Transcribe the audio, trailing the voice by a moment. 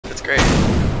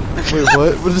Wait,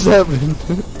 what? What just happened?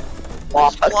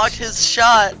 Blocked his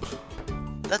shot.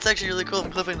 That's actually really cool.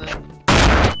 I'm clipping that.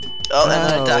 Oh, and then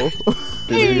I died.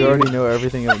 Dude, you already know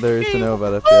everything there is to know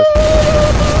about FPS.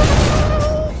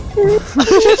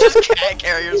 Just cat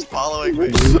carriers following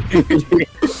me.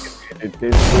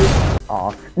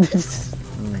 Aw.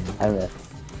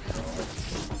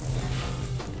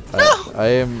 I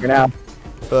am. Now.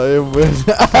 I am with.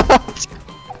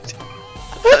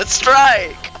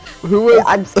 Strike! Who was?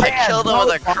 I'm I killed him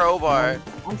with a crowbar.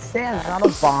 I'm saying not a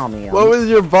bomb, Ian. What was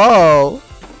your ball?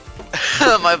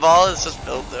 My ball is just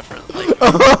built different. Like,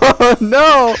 Oh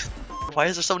no! why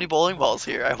is there so many bowling balls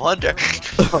here? I wonder.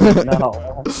 Oh,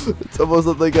 no. It's almost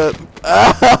like they got.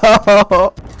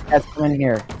 Ow! Guys, come in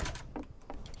here.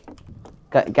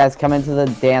 Guys, come into the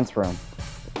dance room.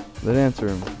 The dance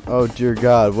room. Oh dear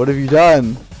God, what have you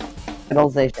done?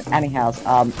 Civilization. Anyhow,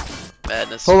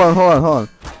 Madness. Hold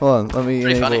on. Let me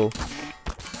enable.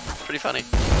 Pretty funny.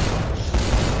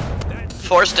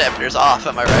 4 steppers off,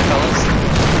 am I right, fellas?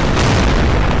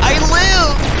 I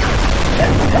live!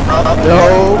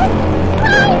 No.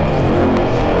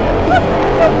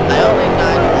 I only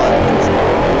died once.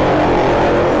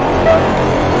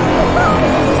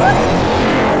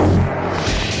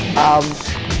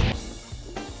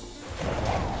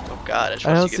 Oh God,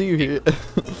 I don't see you here.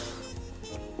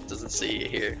 Doesn't see you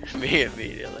here. Me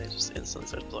immediately just instantly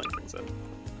starts blowing things up.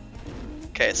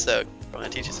 Okay, so I'm gonna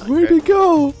teach you something. Where'd it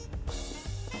go?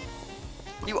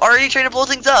 You already tried to blow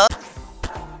things up.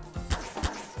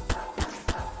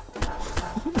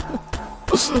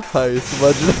 Hi,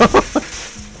 smudge.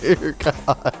 Dear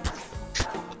God.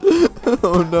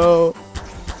 Oh no.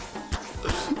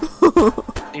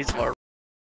 Needs more.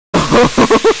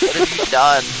 What have you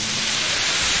done?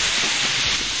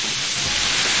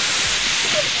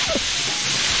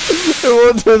 It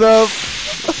won't turn up.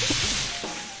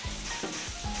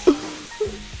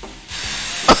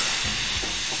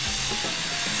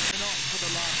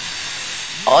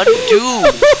 Undo!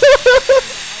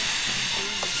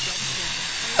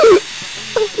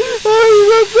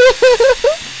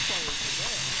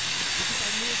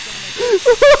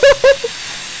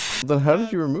 Then how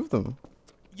did you remove them?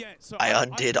 I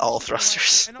undid all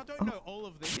thrusters. And I don't know all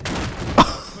of these,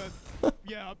 but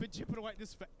yeah, I've been chipping away at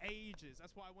this for ages.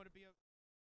 That's why I want to be a